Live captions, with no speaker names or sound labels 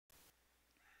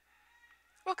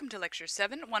Welcome to Lecture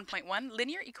 7, 1.1,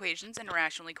 Linear Equations and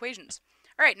Rational Equations.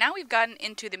 Alright, now we've gotten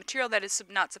into the material that is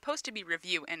not supposed to be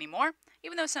review anymore,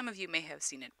 even though some of you may have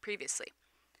seen it previously.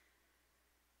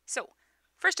 So,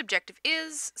 first objective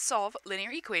is solve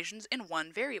linear equations in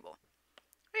one variable.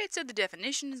 Alright, so the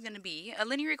definition is going to be a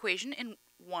linear equation in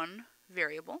one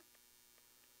variable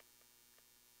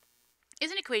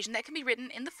is an equation that can be written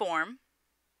in the form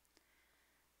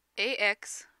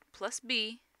ax plus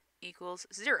b equals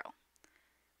 0.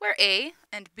 Where a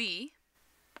and b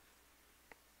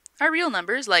are real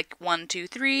numbers like 1, 2,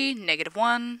 3,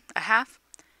 -1, a half,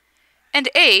 and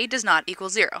a does not equal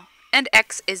 0, and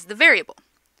x is the variable.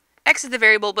 X is the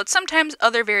variable, but sometimes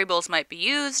other variables might be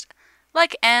used,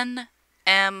 like n,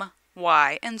 m,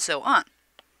 y, and so on.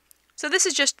 So this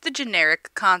is just the generic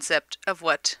concept of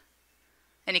what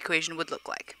an equation would look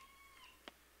like.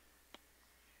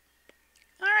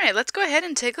 Alright, let's go ahead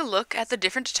and take a look at the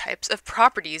different types of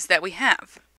properties that we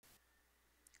have.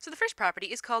 So the first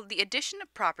property is called the addition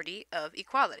property of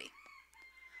equality.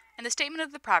 And the statement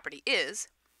of the property is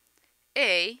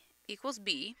A equals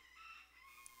B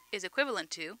is equivalent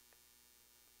to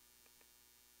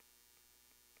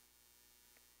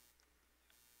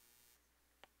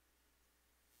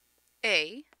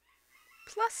A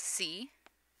plus C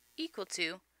equal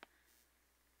to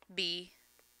B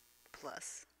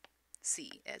plus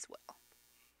C as well.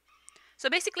 So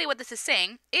basically what this is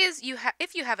saying is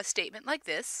if you have a statement like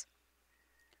this,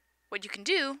 what you can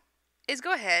do is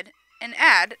go ahead and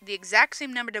add the exact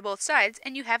same number to both sides,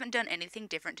 and you haven't done anything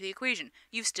different to the equation.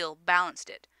 You've still balanced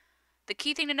it. The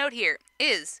key thing to note here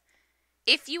is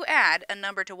if you add a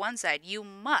number to one side, you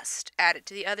must add it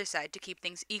to the other side to keep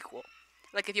things equal.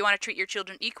 Like if you want to treat your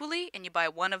children equally and you buy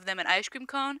one of them an ice cream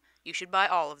cone, you should buy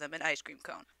all of them an ice cream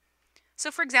cone. So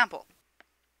for example,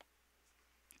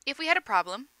 if we had a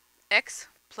problem, x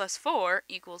plus 4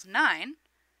 equals 9,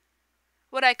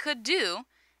 what I could do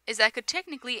is I could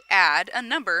technically add a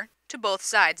number to both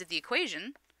sides of the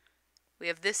equation. We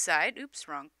have this side, oops,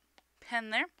 wrong pen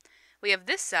there. We have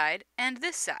this side and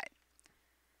this side.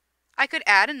 I could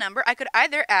add a number. I could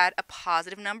either add a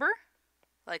positive number,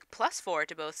 like plus 4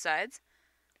 to both sides,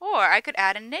 or I could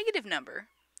add a negative number,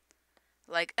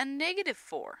 like a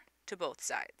 -4 to both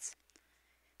sides.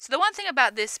 So the one thing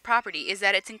about this property is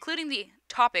that it's including the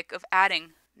topic of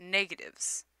adding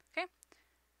negatives. Okay?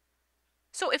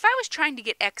 So if I was trying to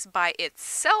get x by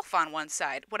itself on one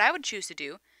side, what I would choose to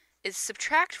do is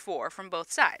subtract 4 from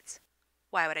both sides.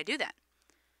 Why would I do that?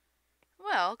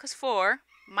 Well, because 4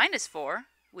 minus 4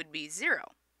 would be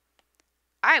 0.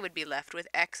 I would be left with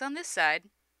x on this side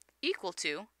equal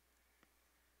to,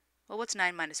 well, what's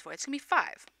 9 minus 4? It's going to be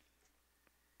 5.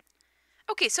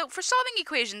 Okay, so for solving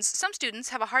equations, some students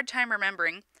have a hard time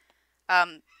remembering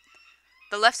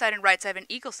the left side and right side of an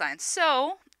equal sign.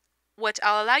 So what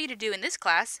I'll allow you to do in this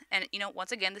class, and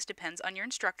once again, this depends on your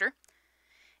instructor,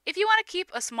 if you want to keep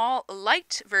a small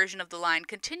light version of the line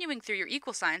continuing through your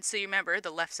equal signs, so you remember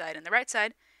the left side and the right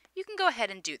side, you can go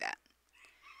ahead and do that.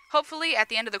 Hopefully, at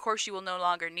the end of the course, you will no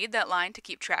longer need that line to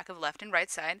keep track of left and right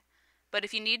side, but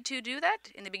if you need to do that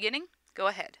in the beginning, go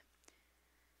ahead.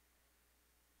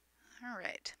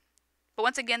 Alright. But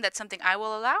once again, that's something I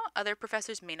will allow. Other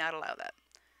professors may not allow that.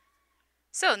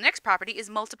 So, the next property is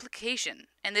multiplication,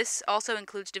 and this also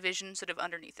includes division sort of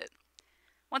underneath it.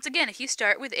 Once again, if you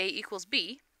start with A equals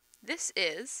B, this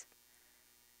is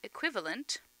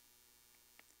equivalent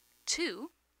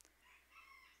to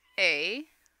A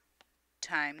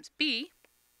times B,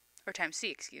 or times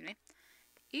C, excuse me,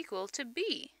 equal to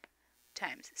B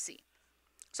times C.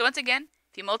 So once again,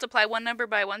 if you multiply one number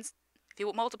by if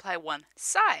you multiply one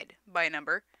side by a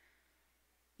number,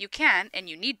 you can, and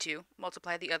you need to,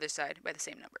 multiply the other side by the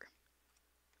same number.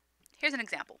 Here's an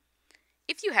example.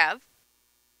 If you have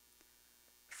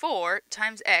 4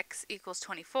 times x equals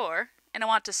 24, and I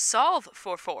want to solve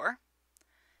for 4,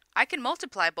 I can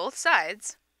multiply both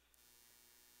sides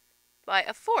by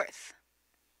a fourth,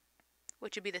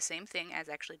 which would be the same thing as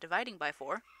actually dividing by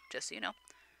 4, just so you know.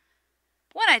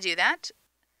 When I do that,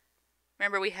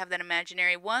 remember we have that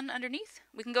imaginary 1 underneath?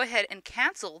 We can go ahead and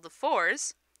cancel the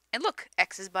 4's, and look,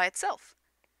 x is by itself.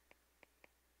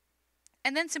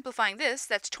 And then simplifying this,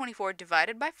 that's 24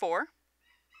 divided by 4,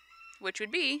 which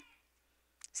would be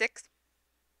 6.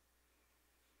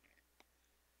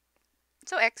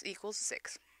 So x equals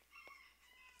 6.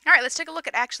 Alright, let's take a look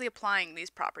at actually applying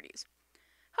these properties.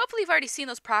 Hopefully you've already seen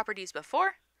those properties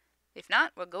before. If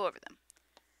not, we'll go over them.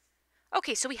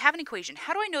 Okay, so we have an equation.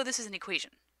 How do I know this is an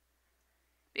equation?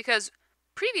 Because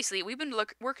previously we've been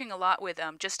working a lot with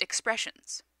just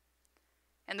expressions.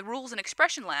 And the rules in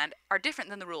expression land are different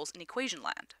than the rules in equation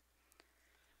land.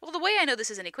 Well, the way I know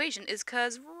this is an equation is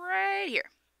because right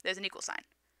here, there's an equal sign,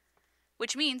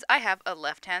 which means I have a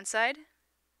left-hand side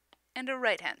and a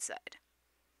right-hand side.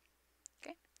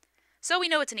 Okay, so we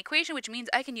know it's an equation, which means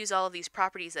I can use all of these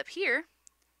properties up here.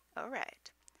 All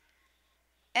right.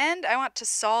 And I want to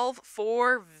solve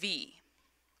for v.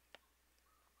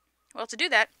 Well, to do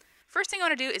that, first thing I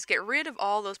want to do is get rid of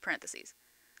all those parentheses.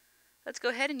 Let's go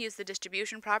ahead and use the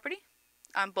distribution property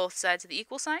on both sides of the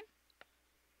equal sign.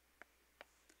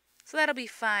 So that'll be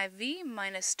 5v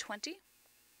minus 20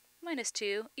 minus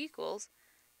 2 equals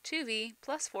 2v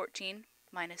plus 14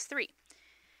 minus 3.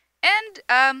 And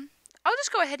I'll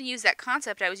just go ahead and use that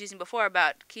concept I was using before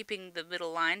about keeping the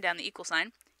middle line down the equal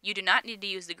sign. You do not need to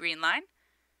use the green line.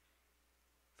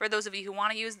 For those of you who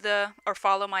want to use or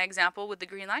follow my example with the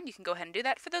green line, you can go ahead and do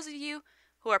that. For those of you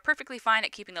who are perfectly fine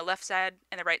at keeping the left side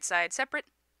and the right side separate,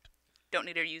 don't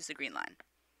need to use the green line.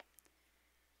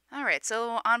 Alright,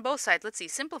 so on both sides, let's see,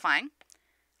 simplifying.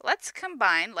 Let's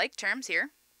combine like terms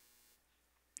here,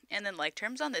 and then like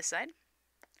terms on this side.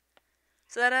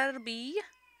 So that'll be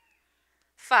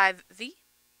 5v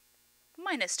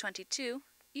minus 22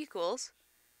 equals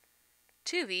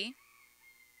 2v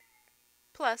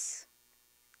plus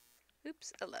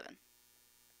 11.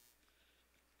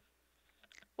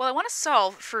 Well, I want to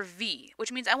solve for v,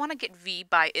 which means I want to get v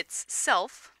by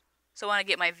itself. So I want to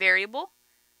get my variable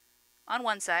on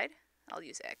one side, I'll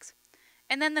use x,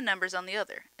 and then the numbers on the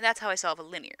other. And that's how I solve a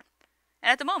linear.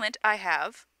 And at the moment, I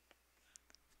have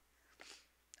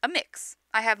a mix.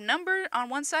 I have number on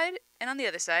one side and on the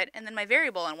other side, and then my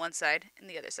variable on one side and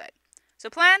the other side.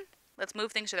 So plan, let's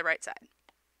move things to the right side.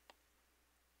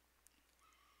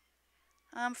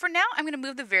 For now, I'm going to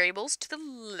move the variables to the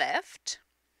left.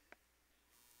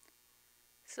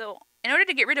 So in order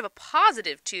to get rid of a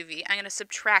positive 2v, I'm going to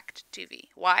subtract 2v.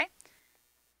 Why?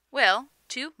 Well,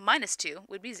 2 minus 2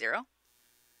 would be 0.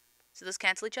 So those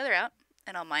cancel each other out,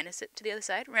 and I'll minus it to the other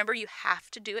side. Remember, you have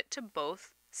to do it to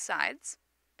both sides.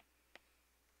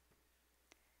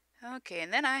 Okay,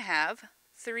 and then I have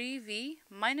 3v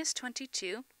minus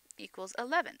 22 equals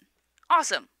 11.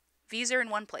 Awesome! V's are in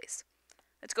one place.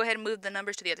 Let's go ahead and move the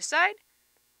numbers to the other side.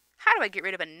 How do I get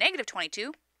rid of a negative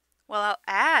 22? Well, I'll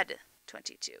add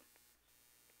 22.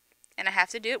 And I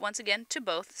have to do it once again to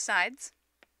both sides.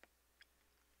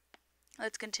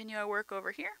 Let's continue our work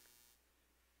over here.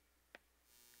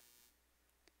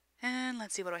 And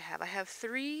let's see what I have. I have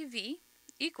 3v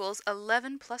equals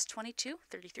 11 plus 22,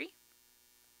 33.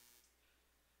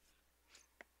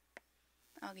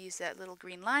 I'll use that little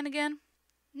green line again.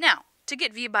 Now, to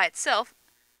get v by itself,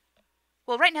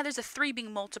 well, right now there's a 3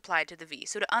 being multiplied to the v.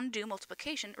 So to undo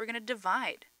multiplication, we're going to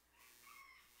divide.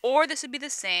 Or this would be the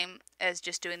same as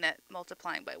just doing that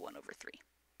multiplying by 1 over 3.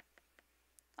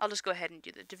 I'll just go ahead and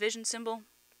do the division symbol.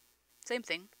 Same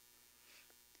thing.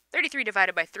 33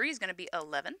 divided by 3 is going to be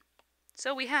 11.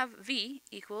 So we have v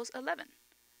equals 11.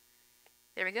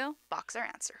 There we go. Box our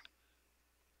answer.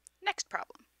 Next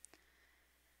problem.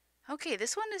 Okay,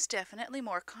 this one is definitely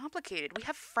more complicated. We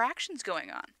have fractions going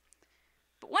on.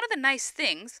 But one of the nice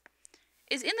things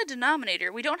is in the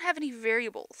denominator, we don't have any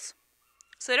variables.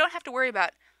 So I don't have to worry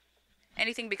about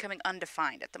anything becoming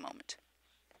undefined at the moment.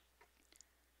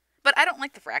 But I don't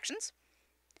like the fractions.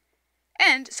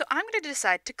 And so I'm going to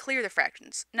decide to clear the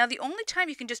fractions. Now, the only time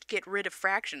you can just get rid of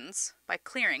fractions by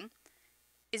clearing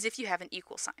is if you have an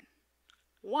equal sign.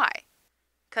 Why?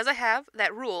 Because I have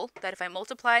that rule that if I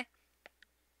multiply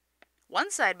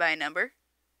one side by a number,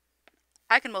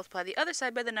 I can multiply the other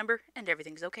side by the number, and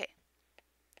everything's okay.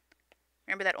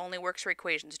 Remember, that only works for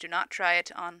equations. Do not try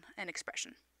it on an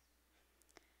expression.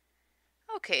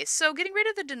 Okay, so getting rid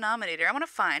of the denominator, I want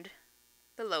to find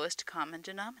the lowest common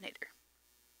denominator.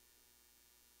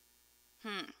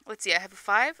 Let's see, I have a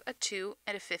 5, a 2,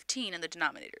 and a 15 in the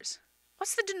denominators.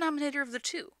 What's the denominator of the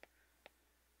 2?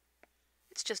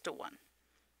 It's just a 1.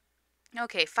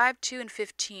 Okay, 5, 2, and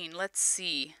 15. Let's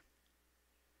see.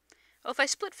 Well, if I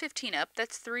split 15 up,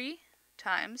 that's 3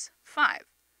 times 5.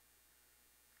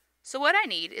 So what I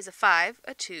need is a 5,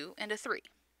 a 2, and a 3.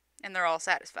 And they're all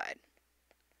satisfied.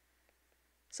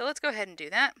 So let's go ahead and do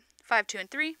that. 5, 2,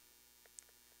 and 3.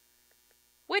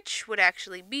 Which would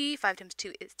actually be 5 times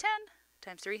 2 is 10,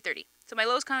 times 3, 30. So my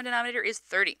lowest common denominator is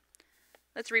 30.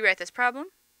 Let's rewrite this problem.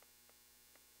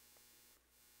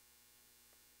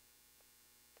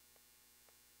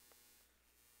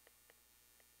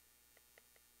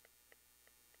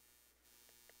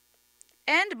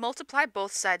 And multiply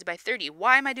both sides by 30.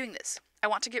 Why am I doing this? I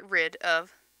want to get rid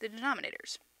of the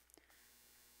denominators.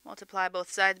 Multiply both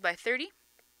sides by 30.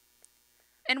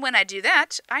 And when I do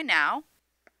that, I now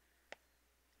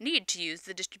need to use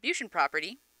the distribution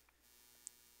property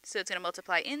So it's going to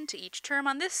multiply into each term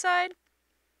on this side,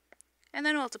 and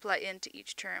then multiply into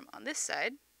each term on this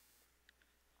side.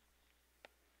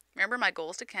 Remember, my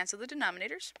goal is to cancel the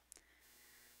denominators.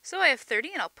 So I have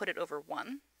 30, and I'll put it over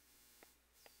 1,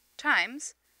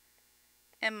 times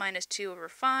m minus 2 over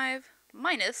 5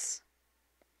 minus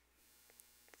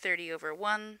 30 over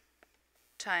 1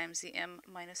 times the m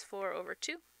minus 4 over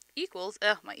 2 equals,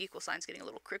 my equal sign's getting a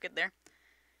little crooked there.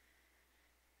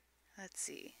 Let's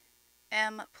see,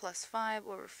 m plus 5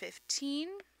 over 15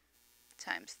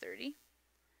 times 30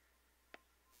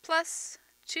 plus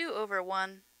 2 over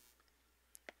 1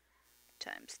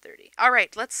 times 30. All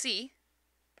right, let's see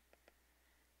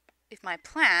if my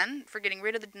plan for getting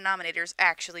rid of the denominators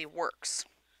actually works.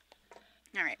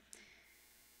 All right,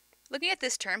 looking at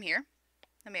this term here,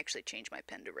 let me actually change my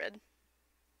pen to red.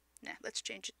 Nah, let's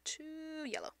change it to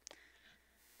yellow.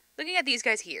 Looking at these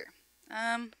guys here,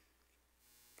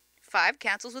 5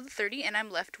 cancels with a 30, and I'm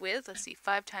left with, let's see,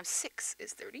 5 times 6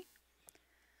 is 30.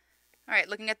 All right,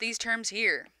 looking at these terms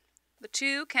here, the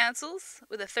 2 cancels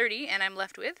with a 30, and I'm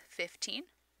left with 15.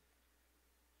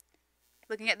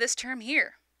 Looking at this term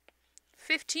here,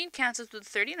 15 cancels with a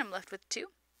 30, and I'm left with 2.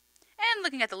 And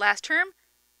looking at the last term,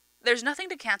 there's nothing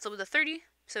to cancel with a 30,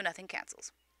 so nothing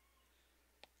cancels.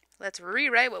 Let's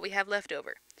rewrite what we have left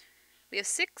over. We have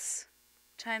 6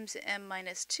 times m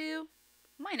minus 2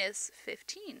 minus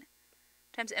 15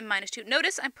 times m minus 2.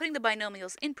 Notice I'm putting the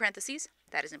binomials in parentheses.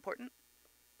 That is important.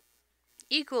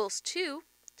 Equals 2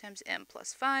 times m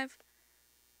plus 5.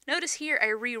 Notice here I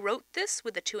rewrote this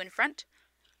with the 2 in front.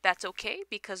 That's okay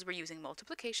because we're using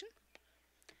multiplication.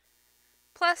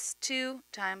 Plus 2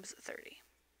 times 30.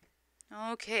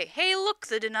 Okay, hey look,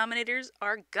 the denominators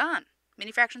are gone.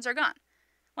 Many fractions are gone.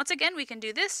 Once again, we can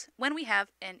do this when we have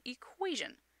an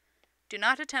equation. Do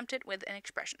not attempt it with an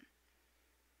expression.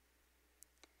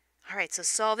 All right, so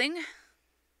solving.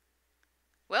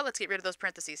 Well, let's get rid of those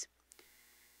parentheses.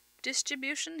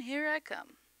 Distribution, here I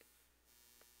come.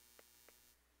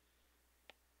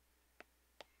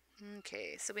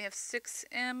 Okay, so we have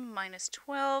 6m minus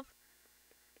 12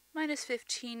 minus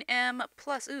 15m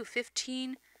plus,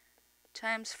 15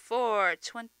 times 4,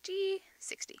 20,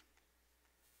 60.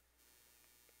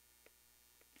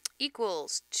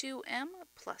 Equals 2m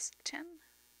plus 10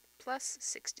 plus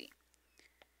 60.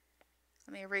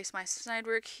 Let me erase my side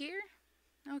work here.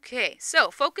 Okay, so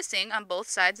focusing on both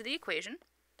sides of the equation,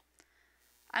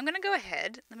 I'm going to go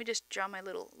ahead, let me just draw my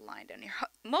little line down here.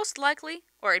 Most likely,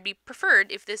 or it'd be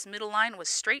preferred if this middle line was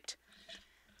straight,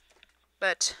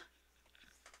 but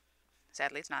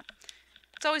sadly it's not.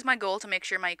 It's always my goal to make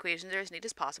sure my equations are as neat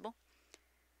as possible.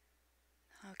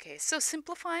 Okay, so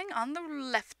simplifying on the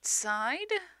left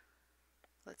side,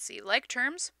 let's see, like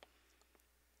terms,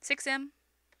 6m,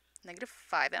 negative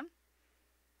 5m,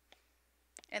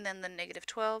 and then the negative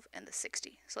 12 and the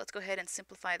 60. So let's go ahead and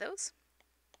simplify those.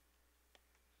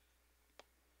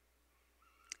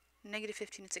 Negative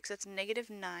 15 and 6, that's negative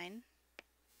 9m.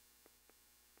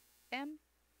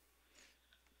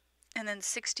 And then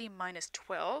 60 minus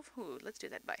 12. Ooh, let's do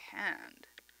that by hand.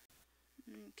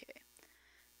 Okay.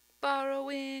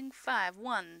 Borrowing 5,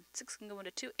 1, 6 can go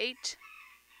into 2, 8.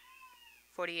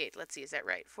 48, let's see, is that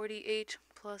right? 48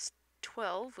 plus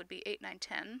 12 would be 8, 9,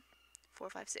 10. 4,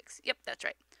 5, 6. Yep, that's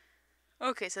right.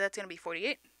 Okay, so that's going to be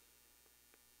 48.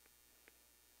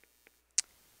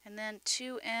 And then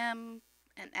 2m,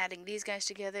 and adding these guys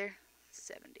together,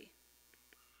 70.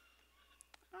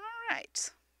 All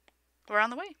right. We're on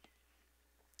the way.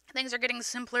 Things are getting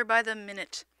simpler by the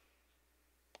minute.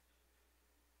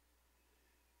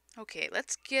 Okay,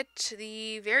 let's get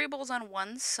the variables on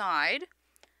one side.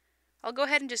 I'll go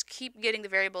ahead and just keep getting the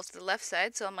variables to the left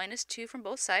side, so I'll minus 2 from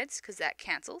both sides, because that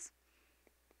cancels.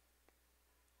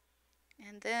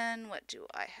 And then, what do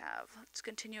I have? Let's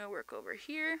continue our work over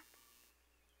here.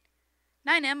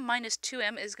 9m minus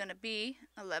 2m is going to be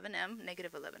 11m,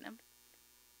 negative 11m.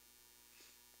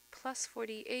 Plus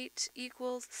 48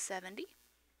 equals 70.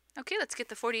 Okay, let's get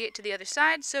the 48 to the other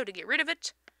side. So to get rid of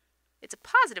it, it's a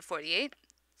positive 48.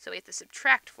 So we have to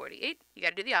subtract 48. You got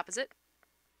to do the opposite.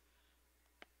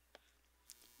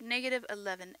 Negative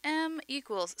 11m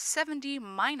equals 70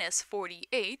 minus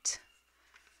 48.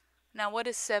 Now what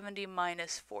is 70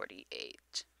 minus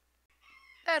 48?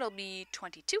 That'll be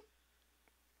 22.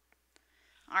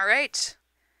 All right.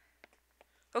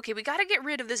 Okay, we got to get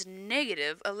rid of this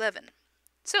negative 11.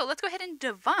 So let's go ahead and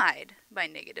divide by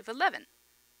negative 11.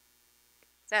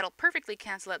 That'll perfectly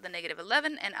cancel out the negative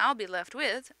 11, and I'll be left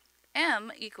with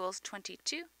m equals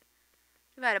 22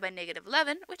 divided by negative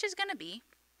 11, which is going to be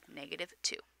negative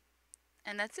 2.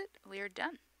 And that's it. We are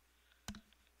done.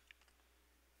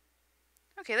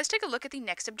 Okay, let's take a look at the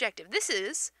next objective. This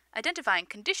is identifying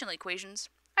conditional equations,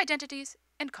 identities,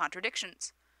 and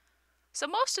contradictions. So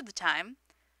most of the time,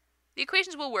 the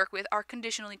equations we'll work with are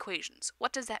conditional equations.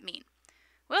 What does that mean?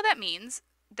 Well, that means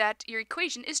that your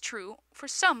equation is true for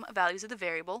some values of the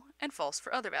variable and false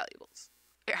for other variables.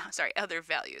 Other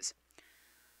values.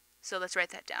 So let's write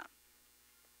that down.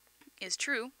 Is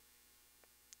true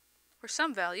for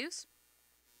some values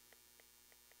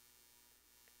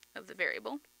of the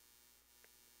variable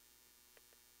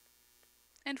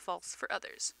and false for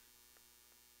others.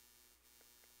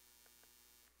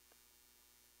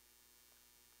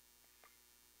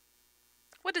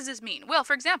 What does this mean? Well,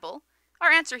 for example,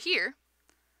 our answer here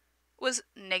was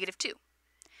 -2.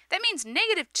 That means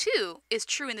 -2 is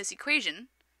true in this equation,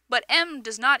 but m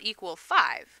does not equal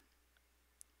 5.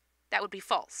 That would be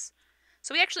false.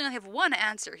 So we actually only have one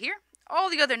answer here. All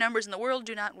the other numbers in the world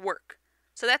do not work.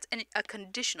 So that's a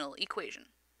conditional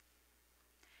equation.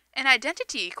 An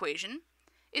identity equation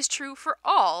is true for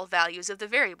all values of the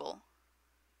variable.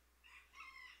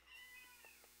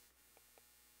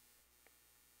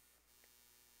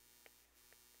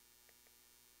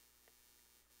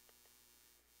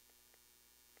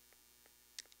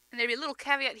 And there'd be a little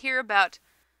caveat here about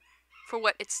for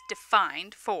what it's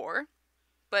defined for,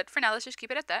 but for now let's just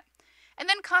keep it at that. And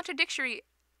then contradictory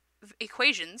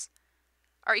equations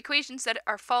are equations that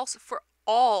are false for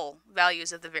all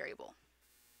values of the variable.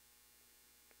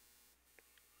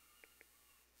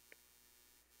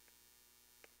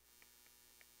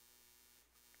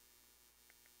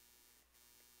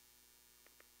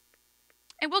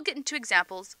 And we'll get into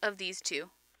examples of these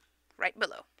two right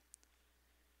below.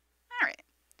 All right.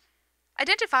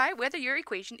 Identify whether your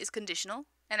equation is conditional,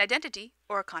 an identity,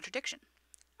 or a contradiction.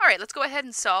 All right, let's go ahead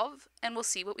and solve, and we'll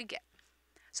see what we get.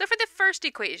 So for the first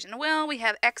equation, well, we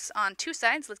have x on two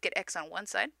sides. Let's get x on one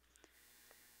side.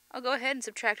 I'll go ahead and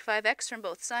subtract 5x from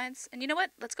both sides. And you know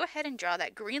what? Let's go ahead and draw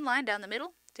that green line down the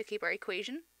middle to keep our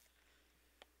equation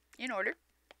in order.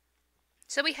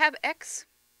 So we have x.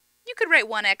 You could write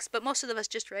 1x, but most of us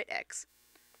just write x.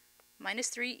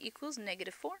 -3 equals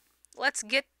 -4. Let's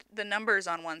get the numbers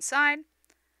on one side.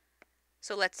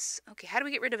 So okay, how do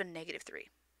we get rid of a -3?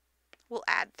 We'll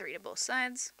add 3 to both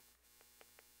sides.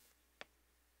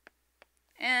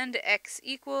 And x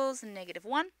equals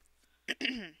 -1.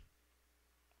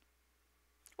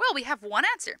 Well, we have one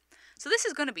answer. So this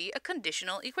is going to be a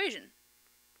conditional equation.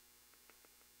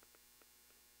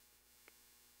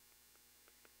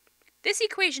 This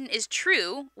equation is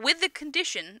true with the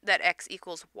condition that x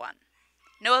equals 1.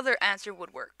 No other answer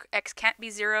would work. X can't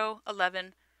be 0,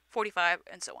 11, 45,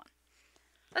 and so on.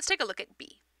 Let's take a look at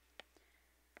b.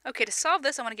 Okay, to solve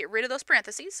this, I want to get rid of those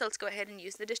parentheses, so let's go ahead and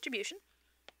use the distribution.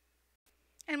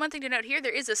 And one thing to note here,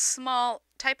 there is a small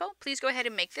typo. Please go ahead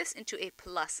and make this into a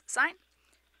plus sign.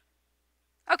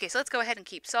 Okay, so let's go ahead and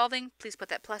keep solving. Please put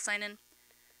that plus sign in.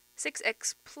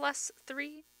 6x plus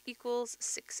 3 equals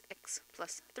 6x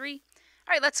plus 3.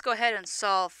 All right, let's go ahead and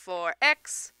solve for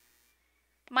x.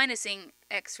 Minusing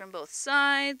x from both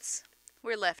sides,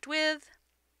 we're left with,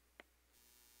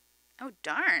 oh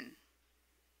darn,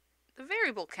 the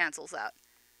variable cancels out.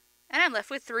 And I'm left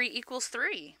with 3 equals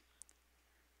 3.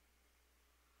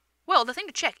 Well, the thing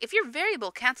to check, if your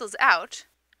variable cancels out,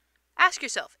 ask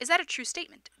yourself, is that a true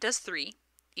statement? Does 3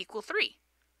 equal 3?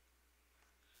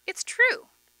 It's true.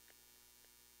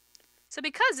 So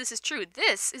because this is true,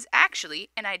 this is actually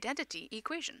an identity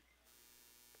equation.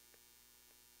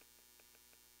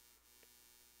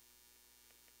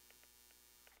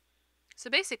 So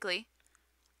basically,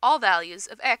 all values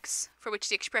of x for which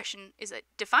the expression is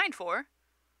defined for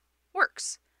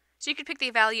works. So you could pick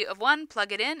the value of 1,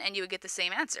 plug it in, and you would get the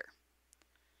same answer.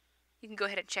 You can go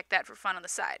ahead and check that for fun on the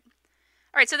side.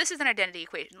 All right, so this is an identity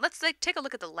equation. Let's take a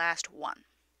look at the last one.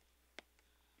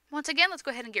 Once again, let's go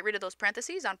ahead and get rid of those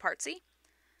parentheses on part C.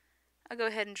 I'll go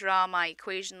ahead and draw my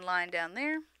equation line down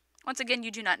there. Once again, you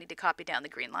do not need to copy down the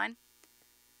green line.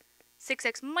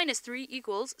 6x minus 3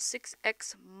 equals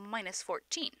 6x minus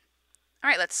 14. All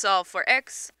right, let's solve for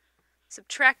x,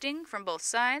 subtracting from both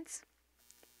sides.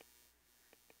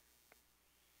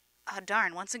 Ah,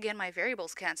 darn, once again my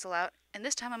variables cancel out, and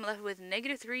this time I'm left with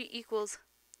 -3 equals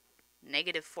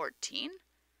 -14.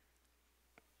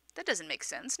 That doesn't make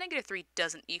sense. -3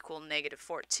 doesn't equal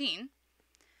 -14.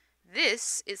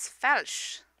 This is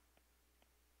falsch.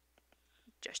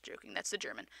 Just joking, that's the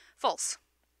German. False.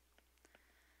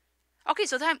 Okay,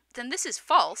 so then this is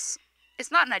false.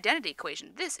 It's not an identity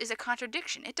equation. This is a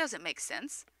contradiction. It doesn't make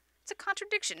sense. It's a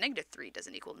contradiction. -3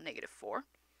 doesn't equal -4.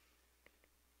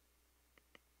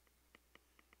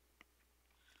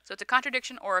 So it's a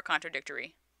contradiction or a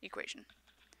contradictory equation.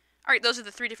 All right, those are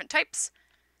the 3 different types.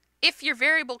 if your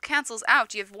variable cancels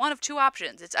out, you have one of two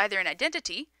options. It's either an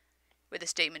identity, where the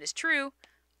statement is true,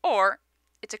 or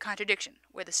it's a contradiction,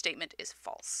 where the statement is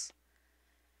false.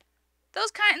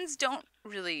 Those kinds don't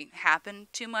really happen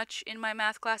too much in my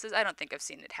math classes. I don't think I've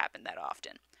seen it happen that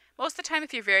often. Most of the time,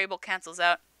 if your variable cancels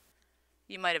out,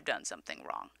 you might have done something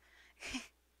wrong.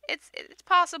 It's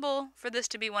possible for this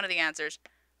to be one of the answers,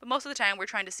 but most of the time we're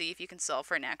trying to see if you can solve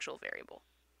for an actual variable.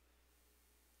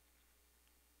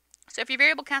 So if your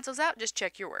variable cancels out, just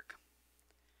check your work.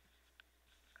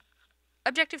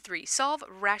 Objective 3, solve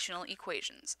rational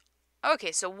equations.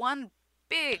 Okay, so one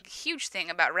big, huge thing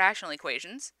about rational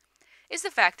equations is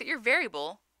the fact that your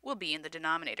variable will be in the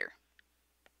denominator.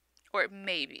 Or it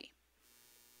may be.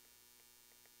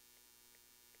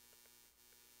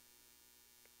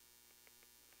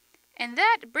 And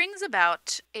that brings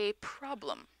about a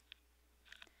problem.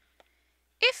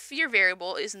 If your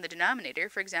variable is in the denominator,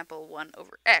 for example 1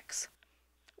 over x,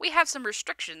 we have some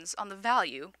restrictions on the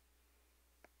value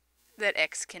that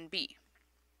x can be.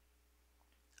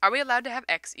 Are we allowed to have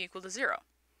x equal to 0?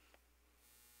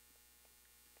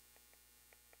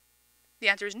 The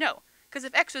answer is no, because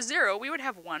if x was 0, we would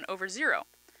have 1 over 0,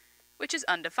 which is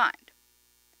undefined.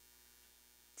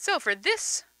 So for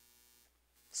this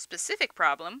specific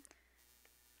problem,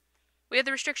 we have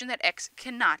the restriction that x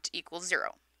cannot equal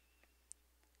 0.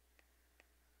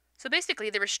 So basically,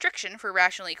 the restriction for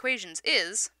rational equations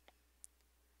is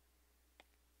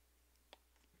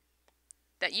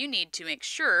that you need to make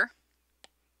sure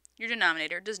your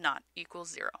denominator does not equal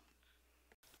 0.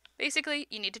 Basically,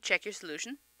 you need to check your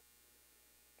solution.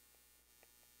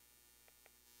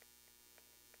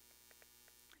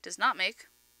 It does not make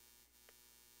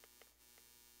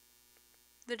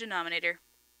the denominator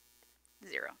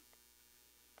 0.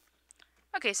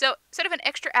 Okay, so instead of an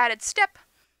extra added step,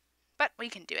 but we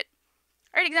can do it.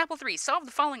 Alright, example 3. Solve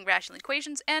the following rational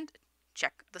equations and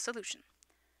check the solution.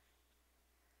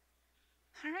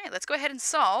 Alright, let's go ahead and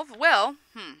solve. Well,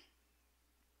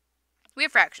 we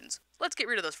have fractions. Let's get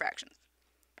rid of those fractions.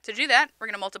 To do that, we're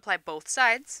going to multiply both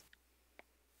sides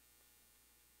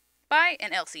by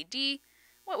an LCD.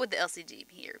 What would the LCD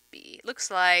here be?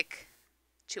 Looks like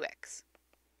 2x.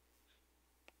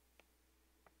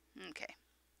 Okay.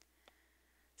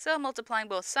 So multiplying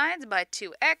both sides by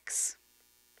 2x.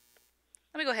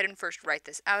 Let me go ahead and first write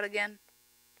this out again.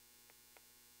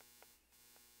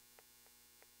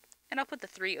 And I'll put the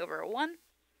 3 over a 1.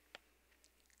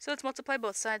 So let's multiply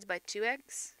both sides by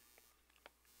 2x.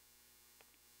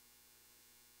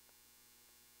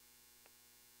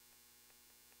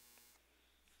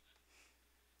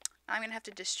 I'm going to have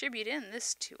to distribute in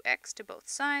this 2x to both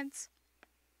sides.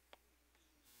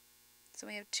 So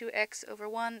we have 2x over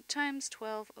 1 times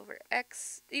 12 over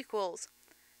x equals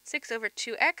 6 over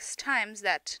 2x times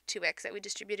that 2x that we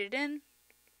distributed in,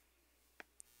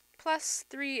 plus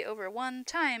 3 over 1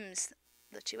 times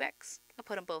the 2x. I'll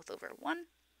put them both over 1.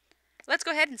 Let's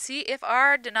go ahead and see if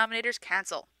our denominators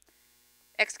cancel.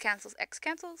 X cancels,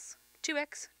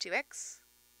 2x, 2x.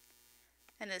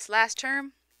 And this last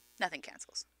term, nothing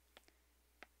cancels.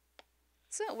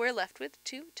 So we're left with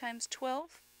 2 times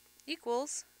 12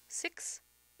 equals 6,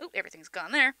 everything's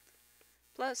gone there,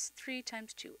 plus 3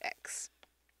 times 2x.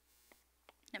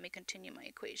 Let me continue my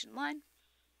equation line.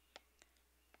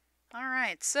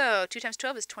 Alright, so 2 times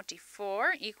 12 is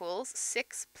 24 equals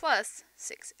 6 plus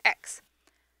 6x.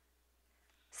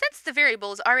 Since the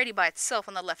variable is already by itself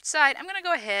on the left side, I'm going to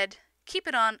go ahead, keep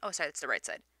it on, it's the right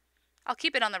side. I'll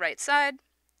keep it on the right side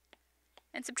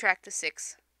and subtract the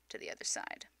 6 to the other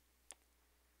side.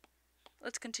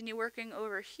 Let's continue working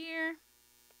over here.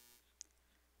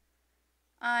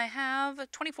 I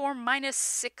have 24 minus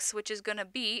 6, which is going to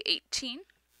be 18,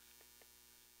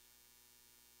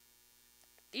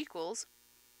 equals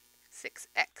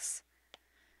 6x.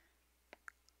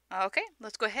 Okay,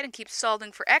 let's go ahead and keep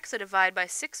solving for x. I divide by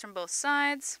 6 from both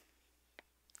sides.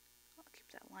 I'll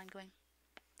keep that line going.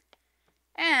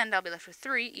 And I'll be left with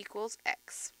 3 equals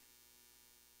x.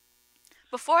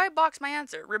 Before I box my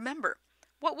answer, remember,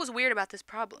 what was weird about this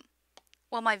problem?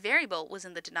 Well, my variable was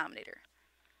in the denominator.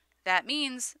 That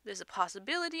means there's a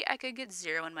possibility I could get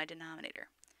 0 in my denominator.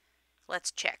 Let's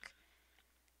check.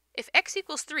 If x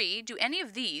equals 3, do any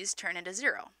of these turn into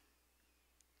 0?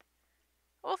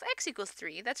 Well, if x equals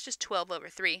 3, that's just 12 over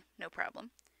 3, no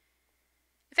problem.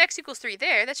 If x equals 3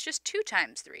 there, that's just 2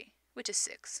 times 3, which is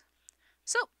 6.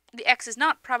 So, the x is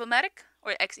not problematic,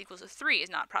 or x equals 3 is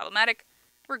not problematic.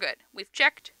 We're good. We've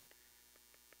checked.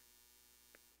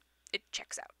 It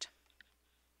checks out.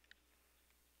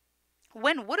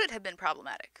 When would it have been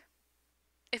problematic?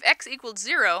 If x equaled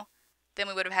 0, then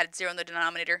we would have had 0 in the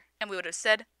denominator, and we would have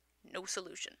said no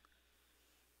solution.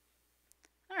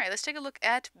 Alright, let's take a look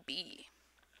at B.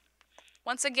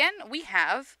 Once again, we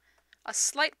have a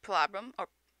slight problem.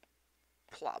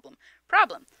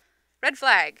 Red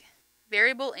flag.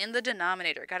 Variable in the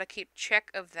denominator. Gotta keep check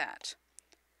of that.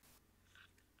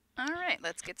 Alright,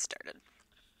 let's get started.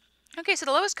 Okay, so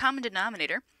the lowest common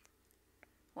denominator,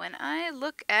 when I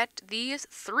look at these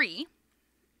three,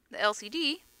 the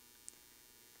LCD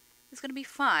is going to be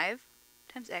 5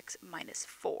 times x minus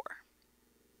 4.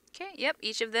 Okay, yep,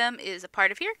 each of them is a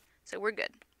part of here, so we're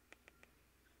good.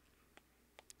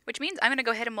 Which means I'm going to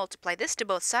go ahead and multiply this to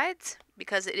both sides,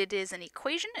 because it is an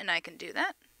equation, and I can do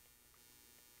that.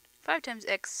 5 times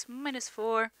x minus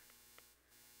 4,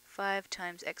 5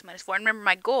 times x minus 4. And remember,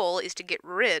 my goal is to get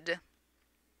rid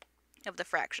of the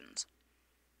fractions.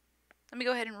 Let me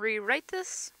go ahead and rewrite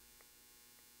this,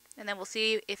 and then we'll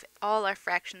see if all our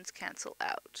fractions cancel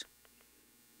out.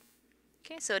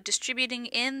 Okay, so distributing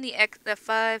in the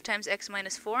 5 times x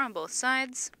minus 4 on both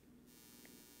sides.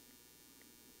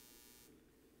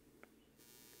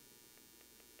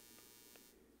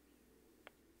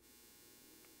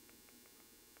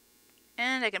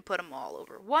 And I can put them all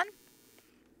over 1.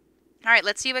 Alright,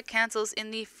 let's see what cancels in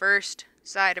the first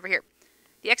side over here.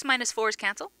 The x minus 4's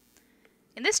cancel.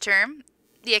 In this term,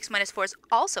 the x minus 4's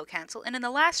also cancel, and in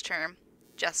the last term,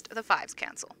 just the 5's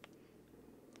cancel.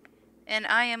 And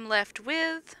I am left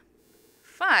with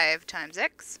 5 times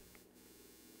x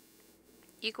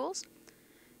equals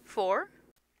 4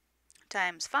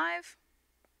 times 5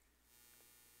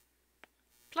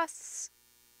 plus,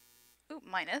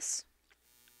 minus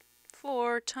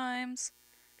 4 times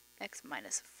x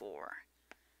minus 4.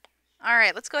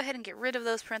 Alright, let's go ahead and get rid of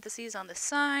those parentheses on the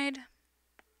side.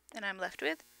 And I'm left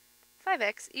with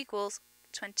 5x equals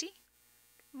 20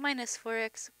 minus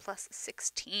 4x plus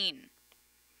 16.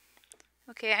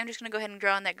 Okay, I'm just going to go ahead and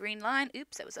draw on that green line.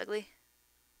 Oops, that was ugly.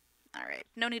 Alright,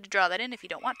 no need to draw that in if you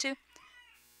don't want to.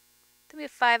 Then we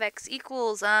have 5x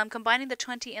equals, combining the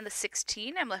 20 and the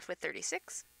 16, I'm left with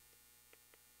 36.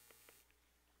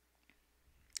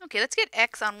 Okay, let's get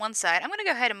x on one side. I'm going to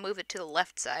go ahead and move it to the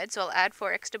left side, so I'll add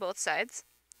 4x to both sides.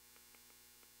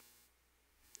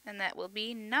 And that will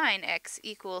be 9x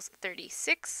equals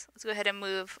 36. Let's go ahead and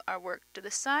move our work to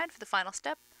the side for the final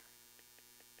step.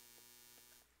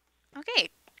 Okay,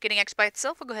 getting x by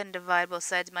itself, we'll go ahead and divide both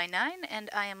sides by 9, and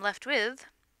I am left with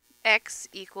x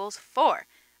equals 4.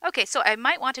 Okay, so I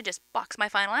might want to just box my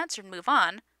final answer and move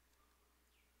on,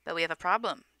 but we have a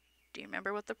problem. Do you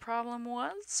remember what the problem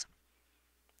was?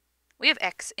 We have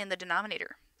x in the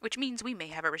denominator, which means we may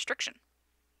have a restriction.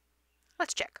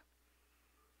 Let's check.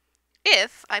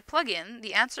 If I plug in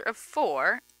the answer of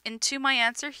 4 into my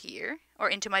answer here, or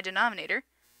into my denominator,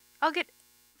 I'll get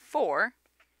 4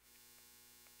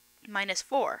 minus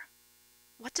 4.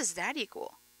 What does that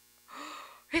equal?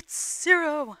 It's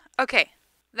 0. Okay,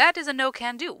 that is a no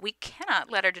can do. We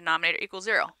cannot let our denominator equal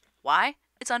 0. Why?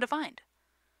 It's undefined.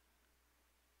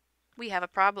 We have a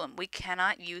problem. We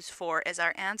cannot use 4 as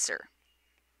our answer.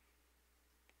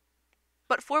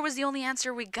 But 4 was the only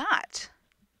answer we got.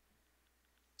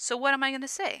 So what am I going to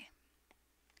say?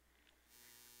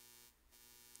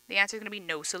 The answer is going to be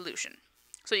no solution.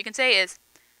 So what you can say is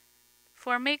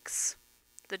 4 makes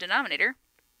the denominator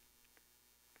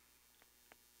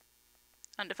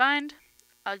undefined.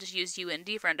 I'll just use u and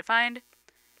d for undefined.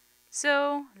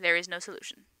 So there is no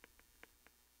solution.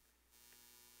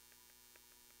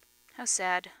 How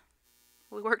sad.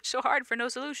 We worked so hard for no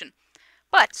solution.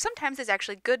 But sometimes it's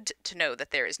actually good to know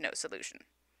that there is no solution.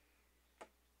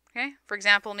 Okay? For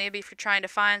example, maybe if you're trying to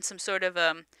find some sort of,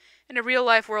 in a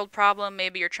real-life world problem,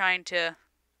 maybe you're trying to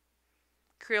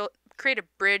create a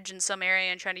bridge in some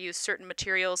area and trying to use certain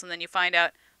materials, and then you find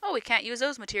out, oh, we can't use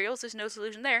those materials, there's no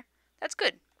solution there. That's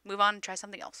good. Move on and try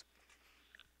something else.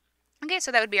 Okay,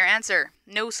 so that would be our answer.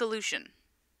 No solution.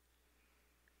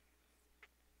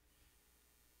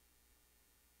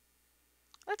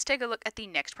 Let's take a look at the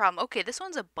next problem. Okay, this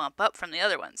one's a bump up from the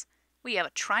other ones. We have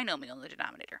a trinomial in the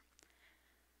denominator.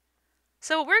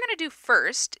 So what we're going to do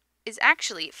first is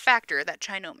actually factor that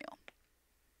trinomial.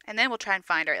 And then we'll try and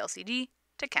find our LCD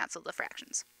to cancel the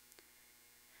fractions.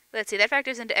 Let's see, that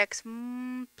factors into x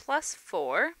plus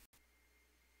 4.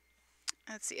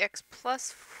 Let's see, x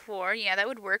plus 4. Yeah, that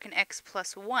would work, and x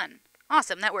plus 1.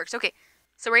 Awesome, that works. Okay,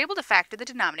 so we're able to factor the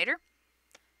denominator.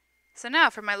 So now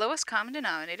for my lowest common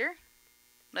denominator,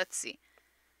 let's see.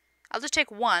 I'll just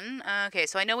take 1. Okay,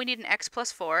 so I know we need an x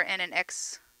plus 4 and an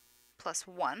x plus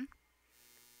 1.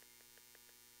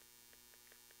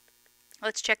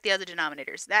 Let's check the other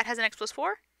denominators. That has an x plus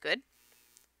 4. Good.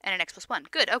 And an x plus 1.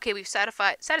 Good. Okay, we've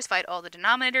satisfied all the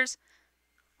denominators.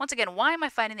 Once again, why am I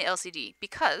finding the LCD?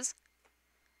 Because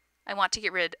I want to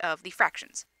get rid of the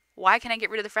fractions. Why can I get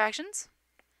rid of the fractions?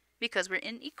 Because we're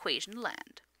in equation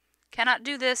land. Cannot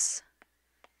do this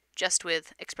just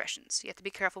with expressions. You have to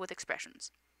be careful with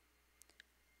expressions.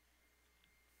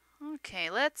 Okay,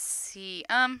 let's see.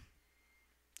 I'll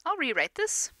rewrite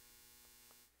this.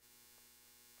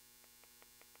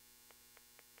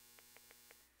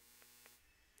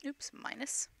 Oops,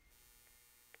 minus.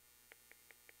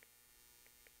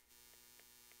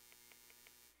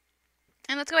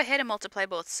 And let's go ahead and multiply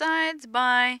both sides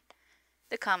by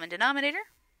the common denominator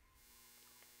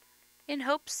in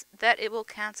hopes that it will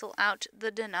cancel out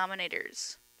the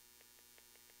denominators.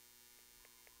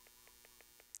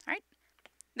 Alright,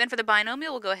 then for the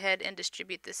binomial, we'll go ahead and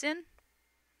distribute this in.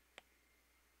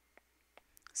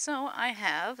 So I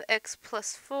have x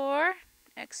plus 4,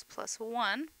 x plus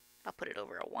 1, I'll put it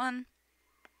over a 1,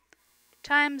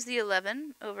 times the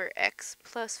 11 over x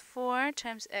plus 4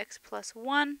 times x plus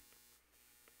 1,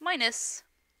 minus,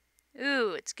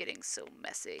 ooh, it's getting so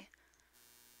messy,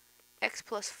 x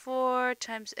plus 4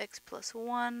 times x plus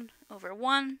 1 over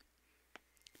 1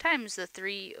 times the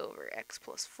 3 over x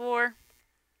plus 4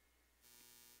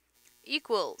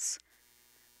 equals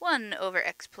 1 over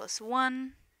x plus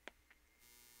 1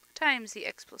 times the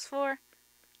x plus 4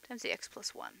 times the x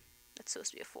plus 1. That's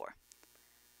supposed to be a 4.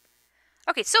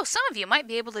 Okay, so some of you might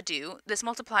be able to do this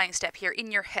multiplying step here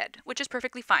in your head, which is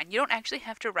perfectly fine. You don't actually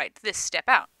have to write this step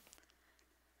out.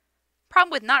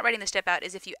 Problem with not writing the step out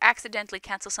is if you accidentally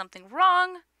cancel something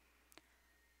wrong,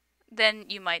 then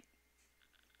you might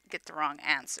get the wrong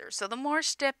answer. So the more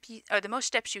steps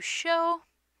you show,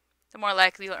 the more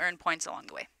likely you'll earn points along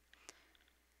the way.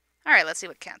 All right, let's see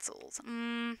what cancels.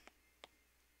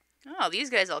 Oh, these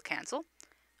guys all cancel.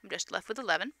 I'm just left with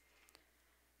 11.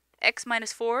 X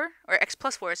minus 4, or x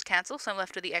plus 4 is cancel, so I'm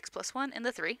left with the x plus 1 and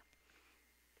the 3.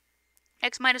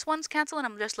 X minus 1's cancel, and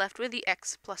I'm just left with the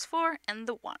x plus 4 and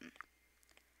the 1.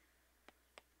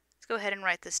 Let's go ahead and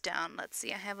write this down. Let's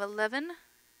see, I have 11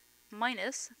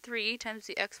 minus 3 times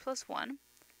the x plus 1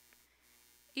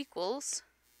 equals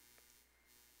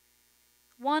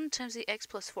 1 times the x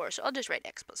plus 4. So I'll just write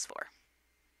x plus 4.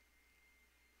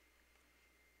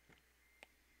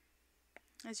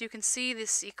 As you can see,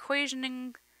 this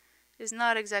equationing is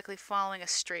not exactly following a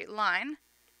straight line.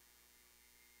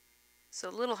 So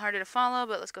a little harder to follow,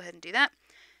 but let's go ahead and do that.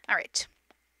 All right.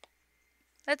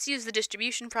 Let's use the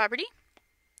distribution property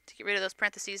to get rid of those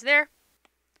parentheses there.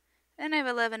 And I have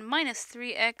 11 minus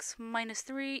 3x minus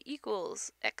 3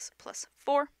 equals x plus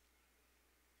 4.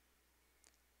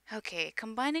 Okay,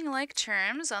 combining like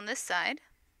terms on this side.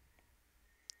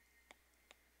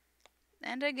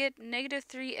 And I get negative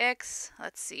 3x,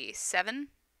 let's see, 7,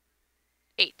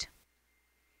 8.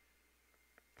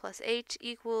 Plus 8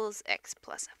 equals x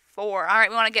plus 4. All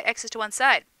right, we want to get x's to one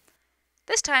side.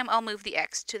 This time I'll move the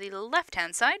x to the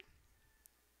left-hand side.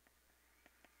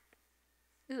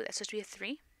 Ooh, that's supposed to be a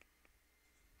 3.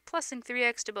 Plusing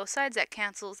 3x to both sides, that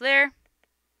cancels there.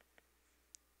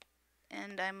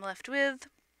 And I'm left with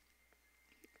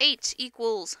 8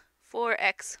 equals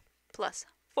 4x plus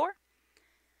 4.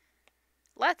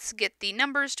 Let's get the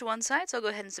numbers to one side, so I'll go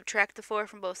ahead and subtract the 4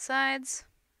 from both sides.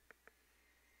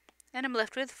 And I'm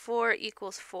left with 4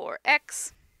 equals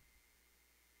 4x.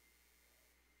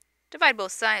 Divide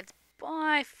both sides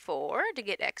by 4 to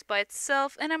get x by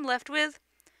itself, and I'm left with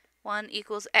 1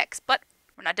 equals x. But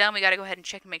we're not done. We got to go ahead and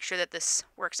check and make sure that this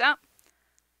works out.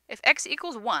 If x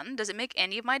equals 1, does it make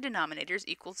any of my denominators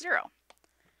equal 0?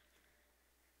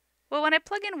 Well, when I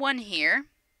plug in 1 here,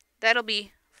 that'll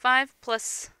be 5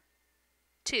 plus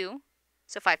 2,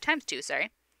 so 5 times 2,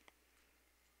 sorry.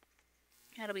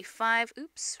 That'll be 5,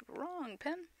 oops, wrong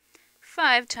pen.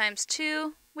 5 times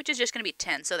 2, which is just going to be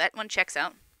 10, so that one checks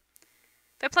out.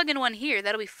 If I plug in 1 here,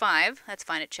 that'll be 5, that's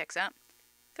fine, it checks out.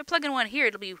 If I plug in 1 here,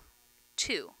 it'll be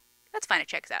 2, that's fine, it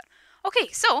checks out. Okay,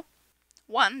 so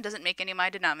 1 doesn't make any of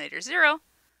my denominators 0,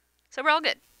 so we're all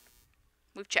good.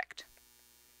 We've checked.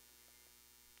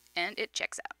 And it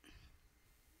checks out.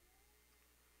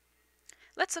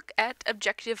 Let's look at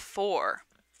objective 4,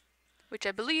 which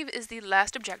I believe is the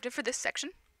last objective for this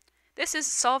section. This is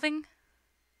solving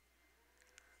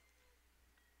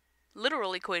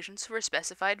literal equations for a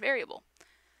specified variable.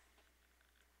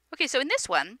 Okay, so in this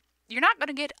one, you're not going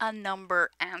to get a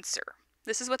number answer.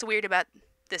 This is what's weird about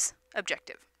this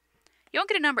objective. You don't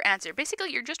get a number answer.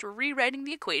 Basically, you're just rewriting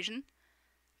the equation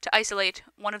to isolate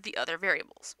one of the other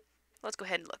variables. Let's go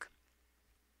ahead and look.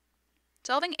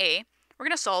 Solving A, we're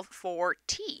going to solve for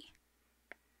t.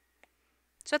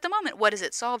 So at the moment, what is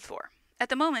it solved for? At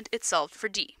the moment, it's solved for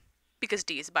d, because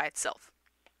d is by itself.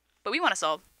 But we want to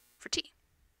solve for t.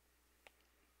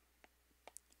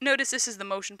 Notice this is the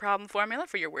motion problem formula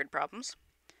for your word problems.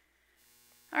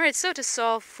 Alright, so to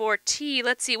solve for t,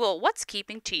 let's see, well, what's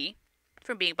keeping t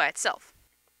from being by itself?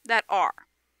 That r.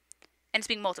 And it's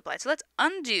being multiplied. So let's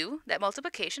undo that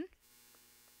multiplication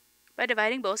by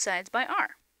dividing both sides by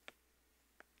r.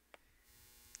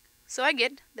 So I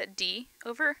get that d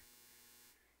over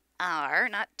r,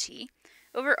 not t,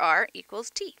 over r equals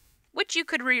t, which you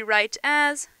could rewrite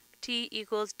as t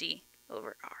equals d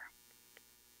over r.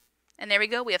 And there we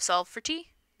go, we have solved for t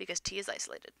because t is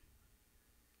isolated.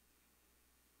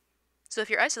 So if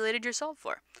you're isolated, you're solved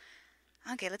for.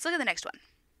 Okay, let's look at the next one.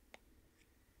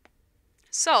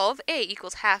 Solve a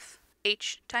equals half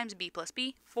h times b plus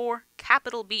b for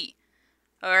capital B.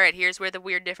 Alright, here's where the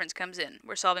weird difference comes in.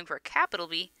 We're solving for capital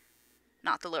B,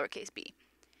 not the lowercase b.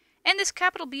 And this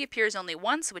capital B appears only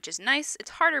once, which is nice.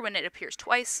 It's harder when it appears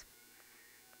twice.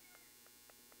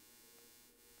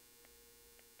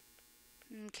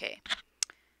 Okay,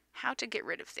 how to get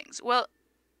rid of things? Well,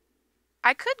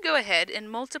 I could go ahead and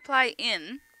multiply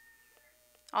in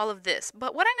all of this,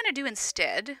 but what I'm going to do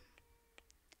instead,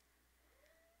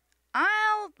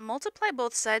 I'll multiply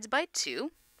both sides by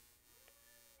 2.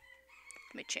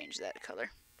 Let me change that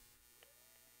color.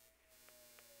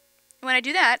 When I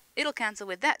do that, it'll cancel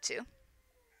with that too.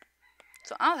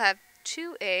 So I'll have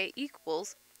 2a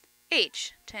equals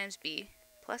h times b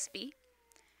plus b.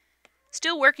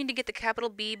 Still working to get the capital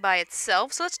B by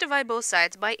itself, so let's divide both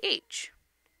sides by h.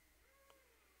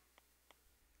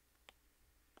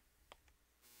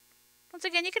 Once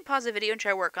again, you can pause the video and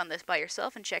try work on this by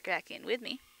yourself and check back in with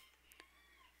me.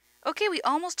 Okay, we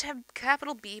almost have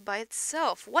capital B by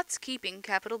itself. What's keeping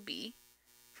capital B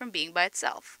from being by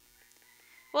itself?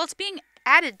 Well, it's being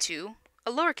added to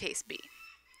a lowercase b.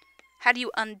 How do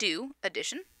you undo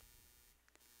addition?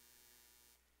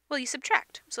 Well, you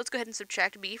subtract. So let's go ahead and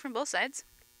subtract b from both sides.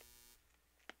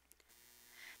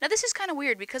 Now this is kind of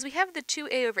weird because we have the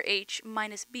 2a over h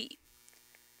minus b.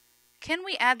 Can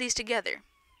we add these together?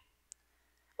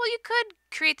 Well, you could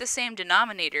create the same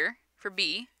denominator for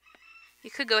b.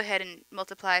 You could go ahead and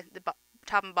multiply the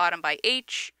top and bottom by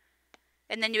h,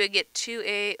 and then you would get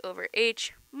 2a over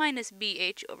h minus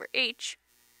bh over h,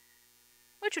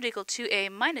 which would equal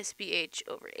 2a minus bh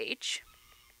over h.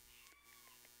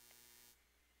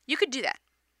 You could do that.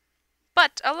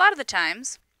 But a lot of the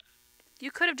times,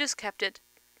 you could have just kept it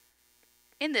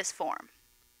in this form.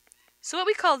 So what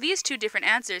we call these two different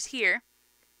answers here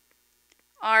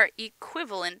are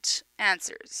equivalent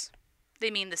answers. They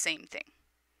mean the same thing.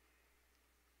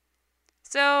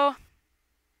 So,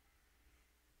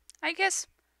 I guess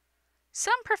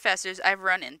some professors I've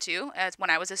run into, as when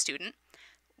I was a student,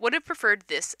 would have preferred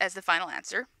this as the final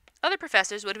answer. Other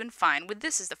professors would have been fine with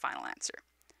this as the final answer.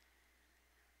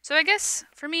 So I guess,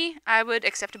 for me, I would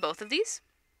accept both of these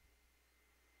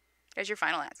as your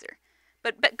final answer.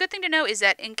 But good thing to know is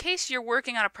that in case you're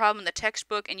working on a problem in the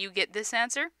textbook and you get this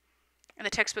answer, and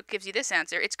the textbook gives you this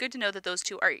answer, it's good to know that those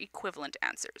two are equivalent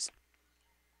answers.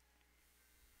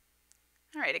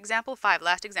 Alright, example 5,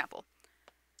 last example.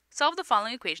 Solve the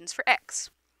following equations for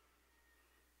x.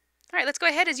 Alright, let's go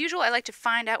ahead. As usual, I like to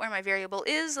find out where my variable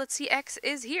is. Let's see, x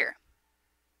is here.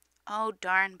 Oh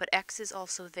darn, but x is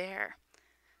also there.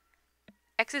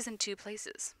 X is in 2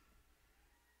 places.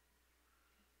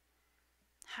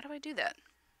 How do I do that?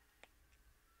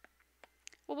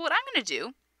 Well, what I'm going to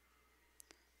do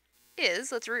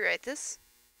is, let's rewrite this.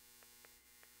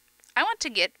 I want to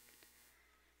get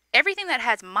everything that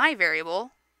has my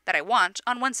variable that I want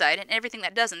on one side and everything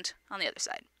that doesn't on the other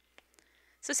side.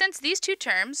 So since these two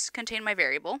terms contain my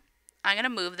variable, I'm going to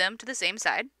move them to the same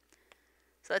side.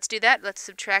 So let's do that. Let's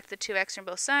subtract the 2x from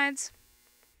both sides.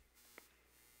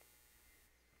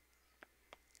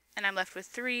 And I'm left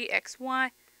with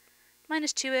 3xy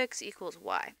minus 2x equals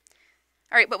y.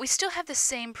 Alright, but we still have the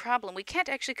same problem. We can't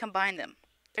actually combine them.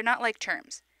 They're not like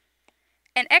terms.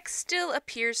 And x still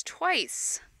appears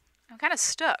twice. I'm kind of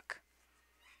stuck.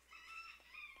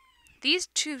 These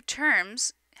two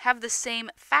terms have the same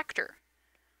factor.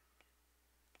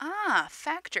 Ah,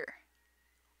 factor.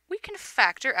 We can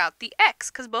factor out the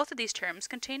x, because both of these terms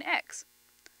contain x.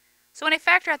 So when I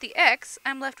factor out the x,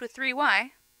 I'm left with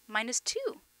 3y minus 2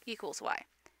 equals y.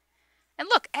 And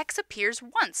look, x appears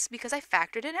once because I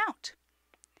factored it out.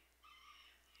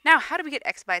 Now, how do we get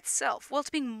x by itself? Well, it's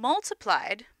being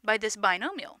multiplied by this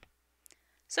binomial.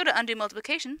 So to undo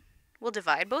multiplication, we'll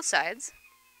divide both sides.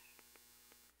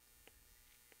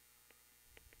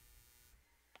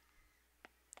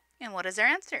 And what is our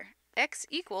answer? X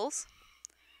equals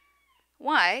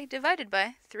y divided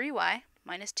by 3y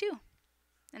minus 2.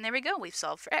 And there we go, we've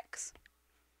solved for x.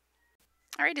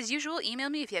 Alright, as usual, email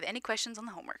me if you have any questions on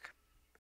the homework.